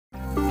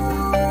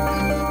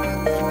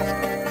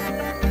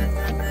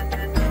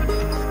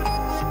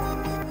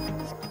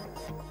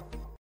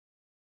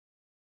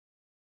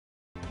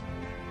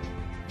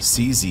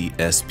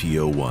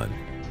CZ-SP-01.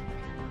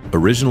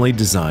 Originally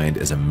designed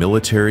as a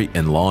military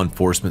and law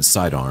enforcement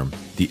sidearm,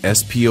 the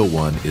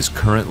SP-01 is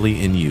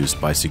currently in use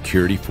by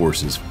security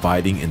forces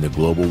fighting in the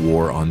global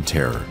war on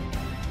terror.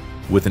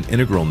 With an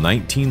integral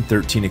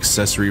 1913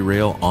 accessory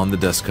rail on the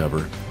dust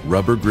cover,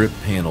 rubber grip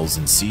panels,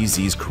 and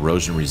CZ's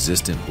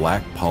corrosion-resistant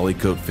black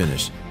polycoat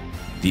finish,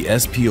 the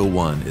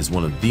SP-01 is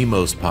one of the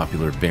most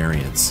popular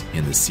variants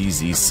in the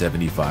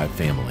CZ-75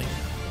 family.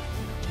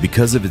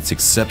 Because of its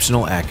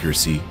exceptional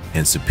accuracy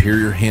and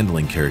superior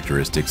handling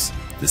characteristics,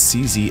 the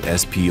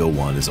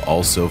CZ-SP-01 has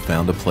also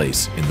found a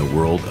place in the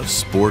world of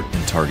sport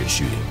and target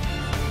shooting.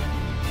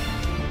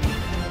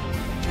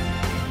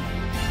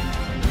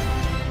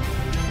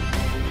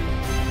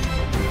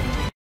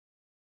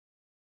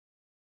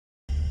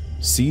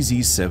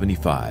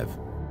 CZ-75.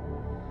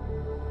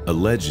 A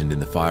legend in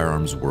the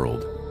firearms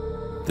world,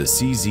 the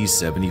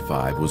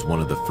CZ-75 was one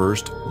of the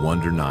first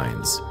Wonder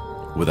 9s.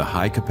 With a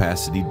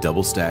high-capacity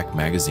double-stack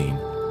magazine,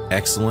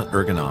 excellent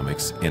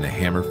ergonomics, and a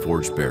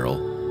hammer-forged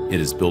barrel, it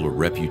has built a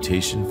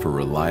reputation for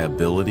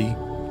reliability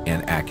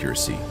and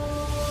accuracy.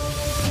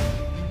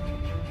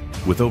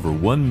 With over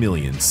 1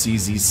 million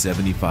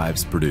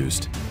CZ-75s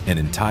produced, an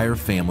entire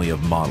family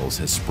of models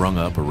has sprung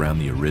up around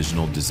the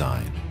original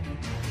design.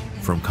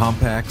 From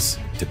compacts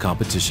to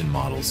competition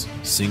models,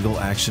 single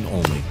action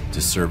only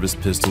to service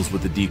pistols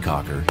with a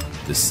decocker,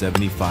 the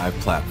 75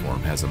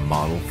 platform has a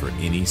model for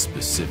any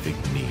specific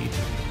need.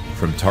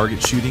 From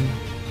target shooting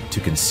to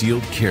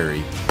concealed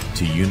carry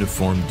to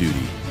uniform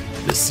duty,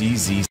 the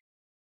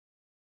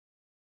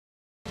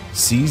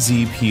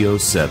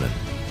CZ-P-07.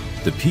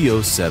 The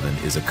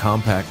P-07 is a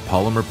compact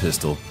polymer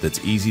pistol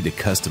that's easy to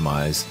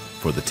customize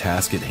for the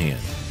task at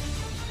hand.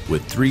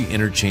 With 3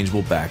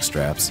 interchangeable back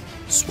straps,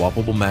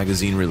 swappable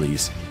magazine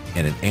release,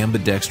 and an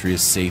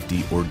ambidextrous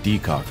safety or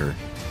decocker,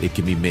 it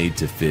can be made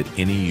to fit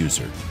any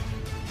user.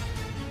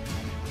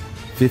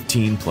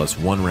 15 plus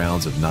 1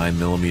 rounds of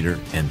 9mm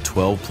and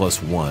 12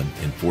 plus 1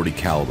 in .40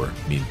 caliber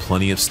mean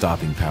plenty of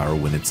stopping power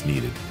when it's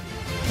needed.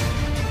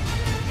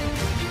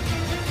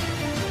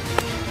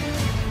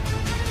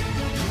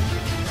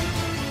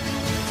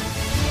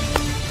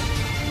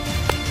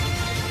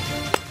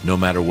 No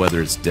matter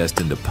whether it's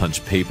destined to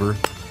punch paper,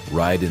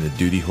 ride in a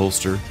duty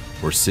holster,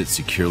 or sit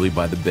securely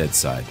by the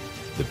bedside,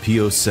 the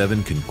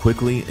P-07 can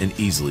quickly and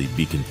easily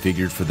be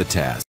configured for the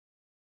task.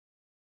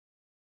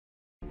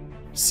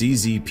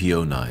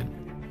 CZ-P-09.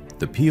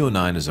 The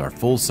P-09 is our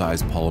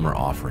full-size polymer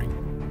offering,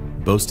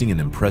 boasting an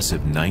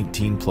impressive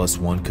 19 plus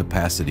 1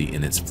 capacity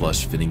in its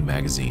flush-fitting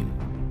magazine,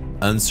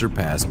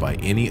 unsurpassed by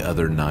any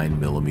other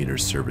 9mm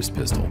service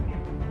pistol.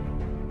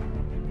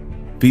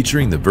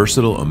 Featuring the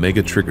versatile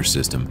Omega trigger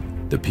system,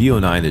 the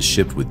P-09 is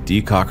shipped with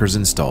decockers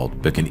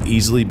installed but can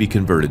easily be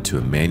converted to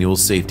a manual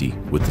safety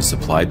with the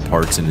supplied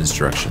parts and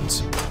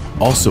instructions.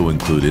 Also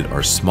included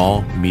are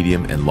small,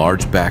 medium, and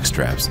large back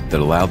straps that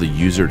allow the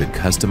user to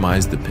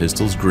customize the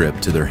pistol's grip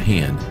to their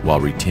hand while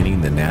retaining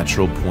the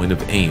natural point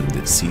of aim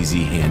that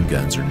CZ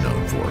handguns are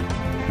known for.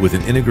 With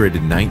an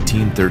integrated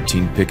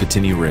 1913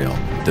 Picatinny rail,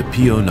 the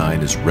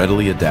P-09 is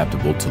readily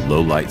adaptable to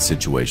low-light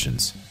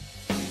situations.